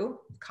week to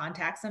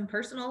contact some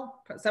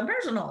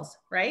personals,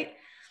 right?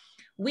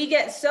 We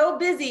get so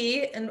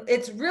busy, and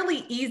it's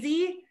really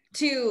easy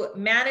to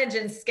manage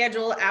and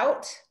schedule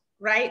out,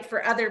 right,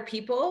 for other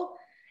people.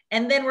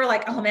 And then we're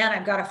like, oh man,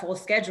 I've got a full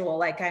schedule,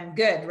 like I'm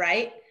good,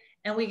 right?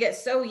 And we get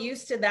so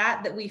used to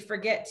that we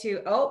forget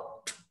to,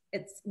 oh,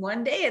 it's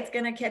one day it's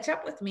going to catch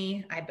up with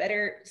me. I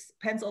better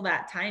pencil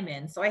that time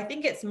in. So I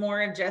think it's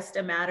more just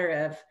a matter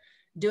of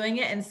doing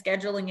it and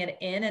scheduling it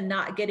in and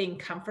not getting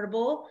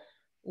comfortable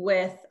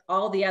with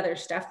all the other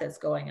stuff that's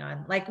going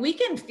on. Like we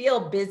can feel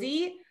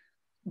busy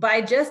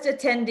by just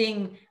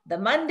attending the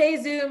Monday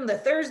Zoom, the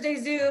Thursday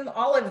Zoom,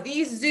 all of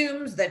these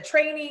Zooms, the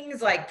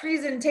trainings, like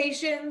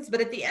presentations. But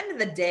at the end of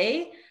the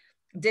day,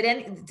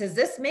 does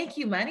this make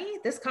you money?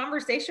 This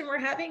conversation we're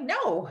having?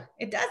 No,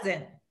 it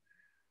doesn't.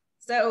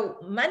 So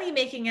money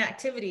making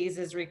activities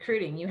is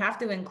recruiting. You have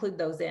to include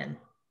those in.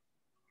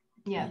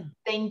 Yeah.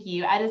 Thank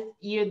you.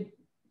 You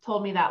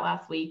told me that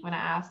last week when I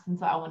asked, and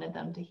so I wanted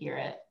them to hear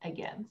it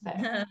again. So,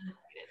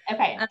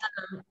 okay.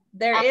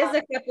 There is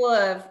a couple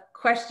of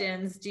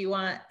questions. Do you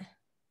want?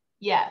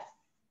 Yes.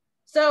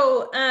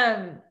 So,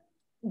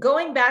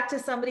 going back to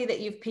somebody that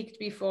you've peaked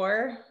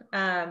before,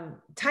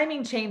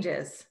 timing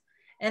changes.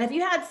 And if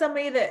you had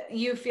somebody that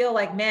you feel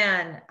like,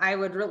 man, I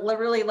would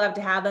really love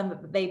to have them,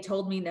 but they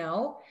told me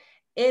no,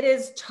 it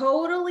is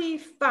totally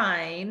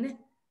fine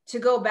to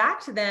go back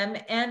to them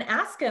and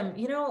ask them,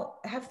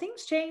 have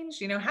things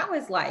changed? How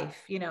is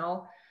life?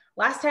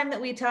 Last time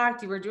that we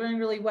talked, you were doing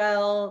really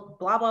well,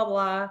 blah, blah,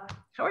 blah.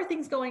 How are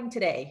things going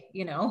today?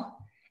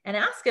 And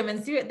ask them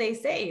and see what they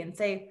say and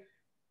say,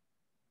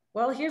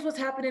 well, here's what's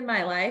happened in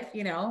my life.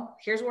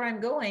 Here's where I'm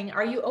going.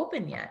 Are you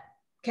open yet?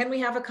 Can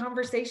we have a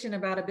conversation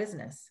about a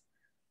business?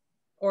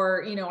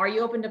 Or, are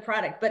you open to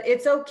product? But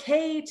it's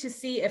okay to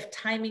see if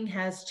timing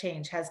has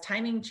changed. Has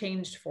timing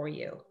changed for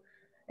you?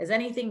 Is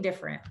anything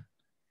different?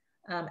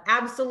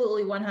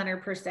 Absolutely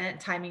 100%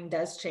 timing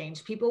does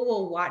change. People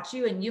will watch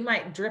you and you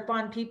might drip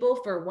on people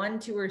for 1,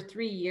 2, or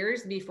 3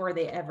 years before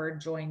they ever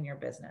join your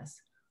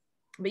business.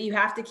 But you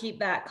have to keep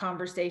that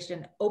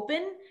conversation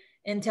open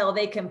until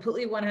they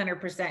completely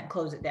 100%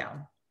 close it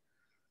down.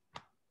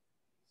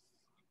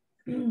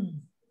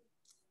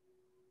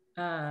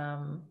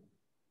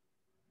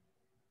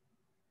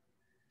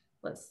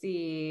 Let's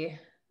see.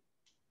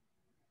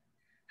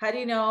 How do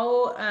you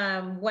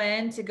know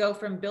when to go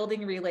from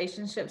building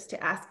relationships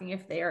to asking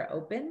if they are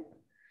open?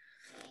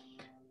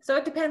 So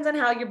it depends on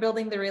how you're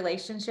building the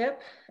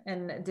relationship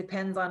and it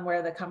depends on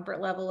where the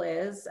comfort level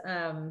is.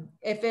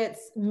 If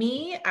it's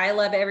me, I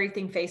love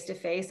everything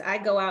face-to-face. I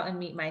go out and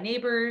meet my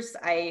neighbors.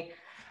 I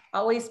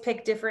always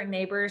pick different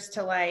neighbors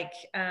to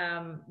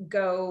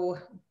go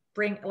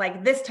bring,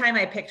 like this time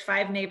I picked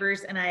 5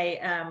 neighbors and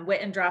I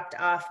went and dropped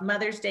off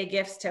Mother's Day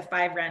gifts to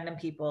 5 random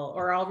people,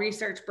 or I'll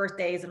research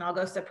birthdays and I'll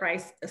go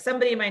surprise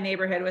somebody in my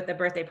neighborhood with a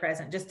birthday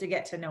present just to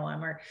get to know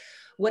them, or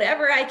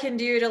whatever I can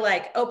do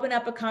to open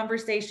up a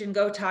conversation,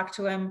 go talk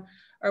to them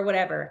or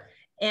whatever.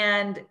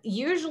 And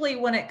usually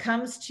when it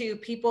comes to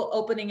people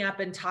opening up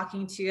and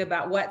talking to you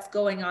about what's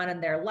going on in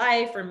their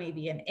life, or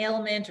maybe an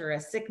ailment or a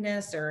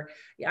sickness, or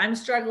I'm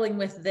struggling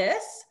with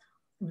this,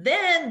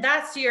 then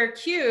that's your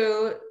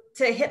cue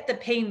to hit the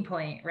pain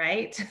point,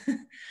 right?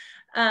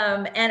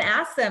 And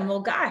ask them, well,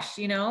 gosh,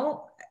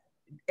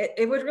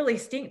 it would really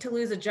stink to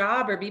lose a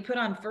job or be put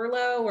on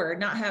furlough or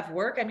not have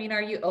work. I mean,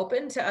 are you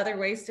open to other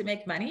ways to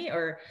make money?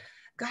 Or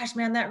gosh,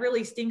 man, that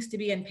really stinks to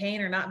be in pain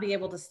or not be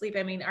able to sleep.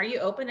 I mean, are you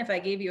open? If I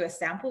gave you a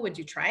sample, would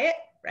you try it?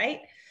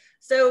 Right?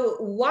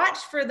 So watch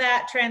for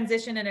that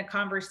transition in a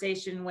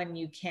conversation when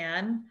you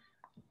can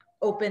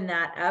open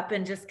that up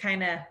and just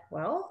kind of,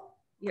 well,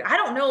 I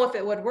don't know if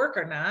it would work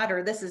or not,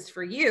 or this is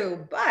for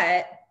you,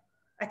 but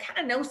I kind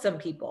of know some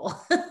people.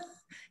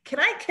 Can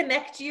I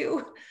connect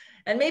you?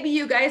 And maybe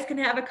you guys can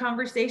have a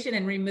conversation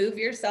and remove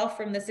yourself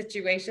from the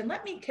situation.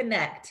 Let me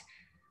connect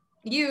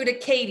you to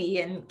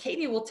Katie, and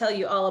Katie will tell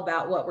you all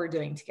about what we're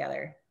doing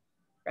together,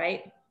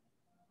 right?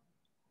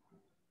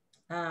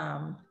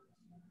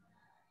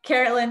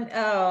 Carolyn,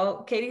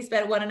 oh, Katie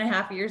spent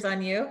 1.5 years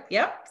on you.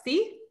 Yep,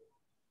 see?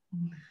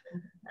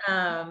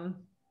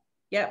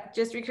 Yep,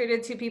 just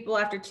recruited 2 people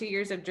after 2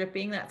 years of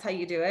dripping. That's how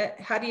you do it.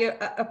 How do you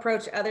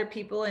approach other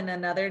people in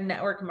another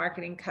network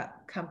marketing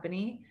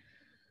company?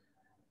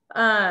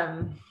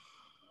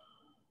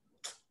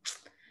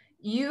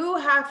 You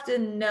have to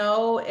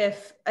know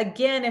if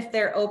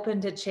they're open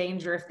to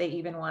change or if they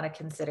even want to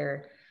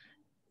consider.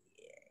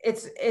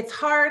 It's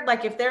hard.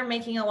 Like if they're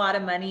making a lot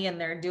of money and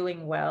they're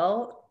doing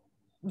well,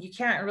 you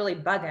can't really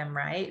bug them,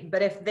 right?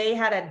 But if they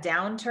had a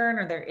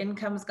downturn or their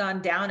income's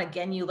gone down,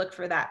 again, you look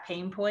for that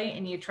pain point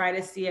and you try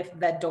to see if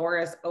the door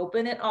is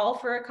open at all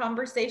for a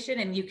conversation,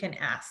 and you can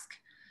ask,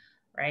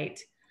 right?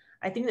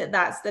 I think that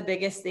that's the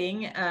biggest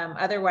thing.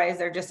 Otherwise,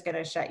 they're just going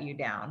to shut you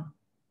down.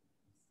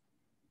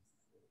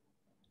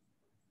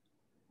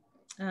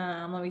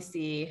 Let me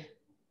see.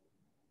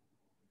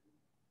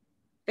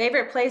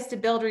 Favorite place to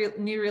build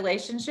new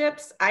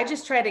relationships? I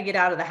just try to get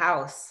out of the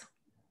house.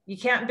 You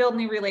can't build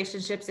new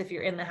relationships if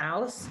you're in the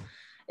house.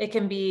 It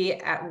can be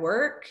at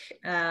work,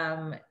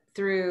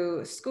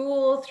 through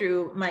school,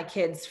 through my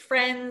kids'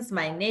 friends,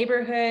 my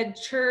neighborhood,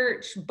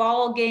 church,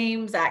 ball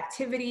games,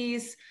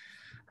 activities.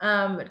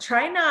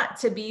 Try not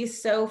to be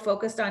so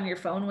focused on your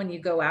phone when you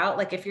go out.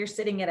 Like if you're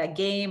sitting at a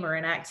game or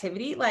an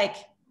activity, like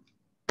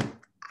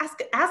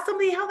ask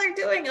somebody how they're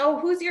doing. Oh,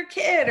 who's your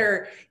kid?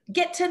 Or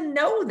get to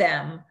know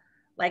them.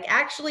 Like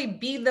actually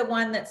be the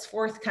one that's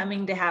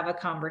forthcoming to have a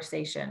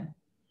conversation.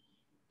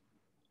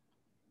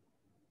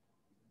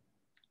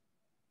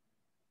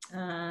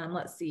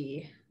 Let's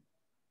see.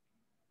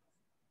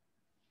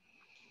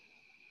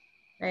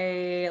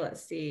 Hey,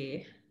 let's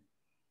see.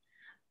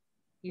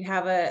 You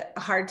have a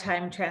hard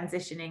time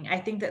transitioning. I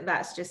think that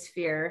that's just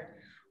fear,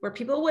 where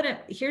people wouldn't,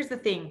 here's the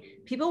thing,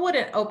 people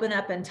wouldn't open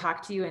up and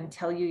talk to you and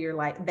tell you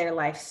their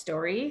life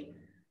story.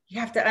 You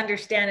have to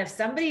understand if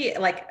somebody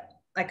like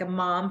a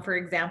mom, for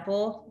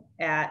example,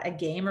 at a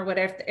game or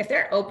whatever, if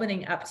they're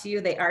opening up to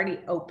you, they already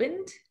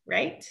opened,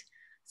 right?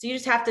 So you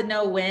just have to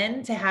know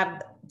when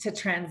to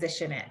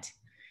transition it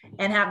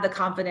and have the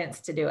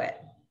confidence to do it.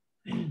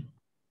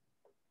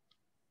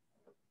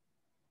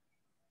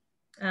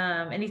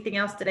 Anything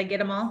else? Did I get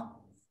them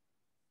all?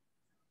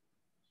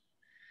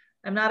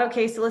 I'm not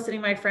okay soliciting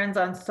my friends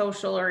on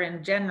social or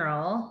in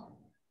general.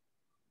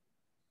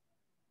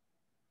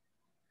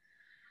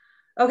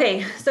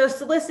 Okay, so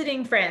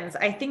soliciting friends,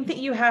 I think that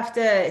you have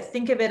to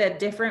think of it a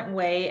different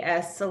way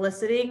as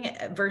soliciting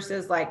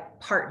versus like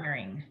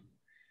partnering.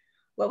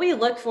 What we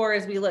look for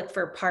is we look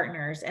for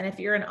partners. And if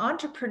you're an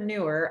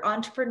entrepreneur,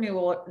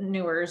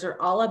 entrepreneurs are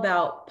all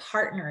about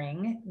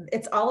partnering.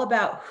 It's all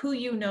about who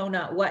you know,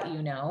 not what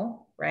you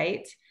know,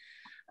 right?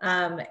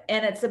 And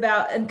it's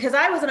about, and because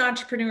I was an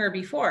entrepreneur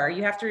before,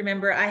 you have to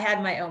remember I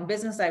had my own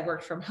business. I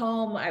worked from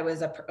home. I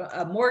was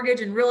a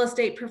mortgage and real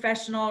estate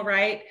professional,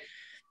 right?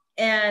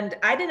 And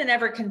I didn't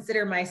ever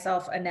consider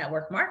myself a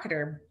network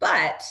marketer,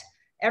 but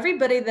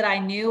everybody that I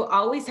knew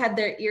always had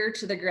their ear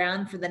to the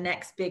ground for the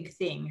next big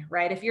thing,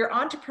 right? If you're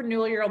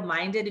entrepreneurial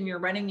minded and you're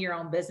running your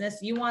own business,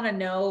 you want to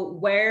know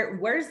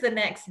where's the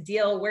next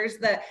deal? Where's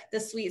the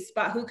sweet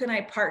spot? Who can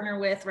I partner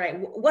with, right?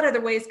 What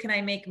other ways can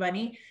I make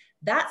money?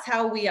 That's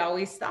how we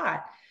always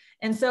thought.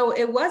 And so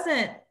it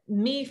wasn't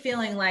me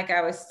feeling like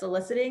I was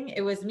soliciting.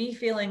 It was me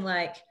feeling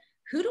like,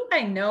 who do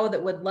I know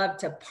that would love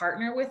to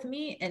partner with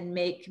me and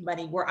make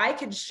money, where I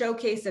could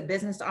showcase a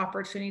business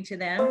opportunity to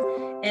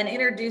them and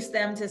introduce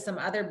them to some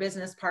other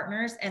business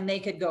partners and they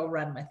could go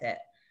run with it.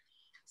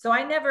 So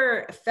I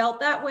never felt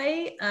that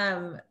way.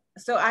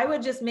 So I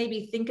would just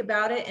maybe think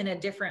about it in a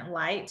different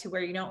light, to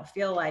where you don't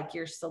feel like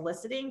you're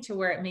soliciting, to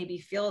where it maybe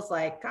feels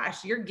like,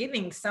 gosh, you're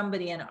giving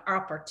somebody an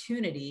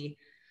opportunity.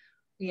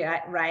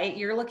 Yeah, right.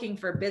 You're looking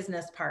for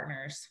business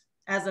partners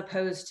as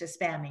opposed to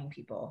spamming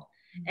people.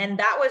 And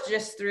that was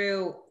just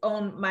through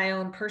my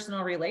own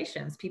personal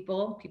relations.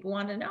 People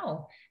want to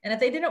know. And if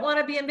they didn't want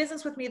to be in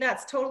business with me,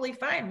 that's totally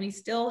fine. We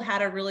still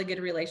had a really good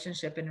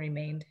relationship and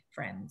remained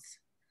friends.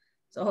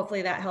 So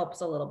hopefully that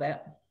helps a little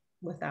bit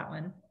with that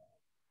one.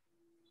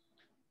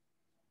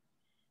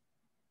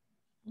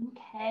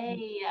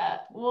 Okay.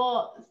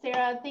 Well,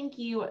 Sarah, thank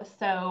you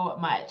so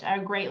much. I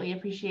greatly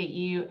appreciate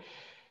you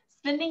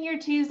spending your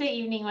Tuesday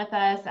evening with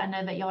us. I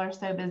know that y'all are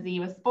so busy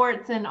with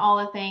sports and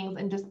all the things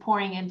and just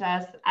pouring into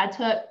us. I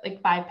took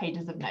like 5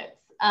 pages of notes.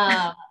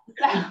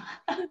 That's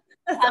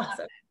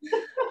awesome.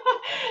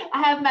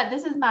 I have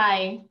this is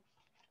my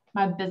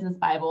business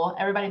Bible.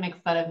 Everybody makes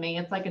fun of me.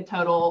 It's like a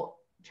total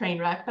train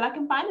wreck, but I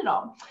can find it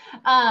all.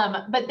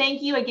 But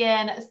thank you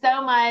again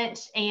so much,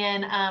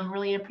 and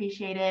really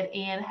appreciate it,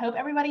 and hope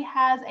everybody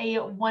has a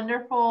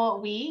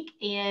wonderful week,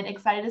 and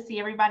excited to see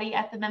everybody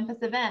at the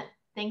Memphis event.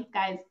 Thanks,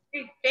 guys.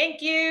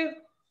 Thank you.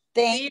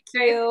 Thank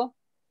you.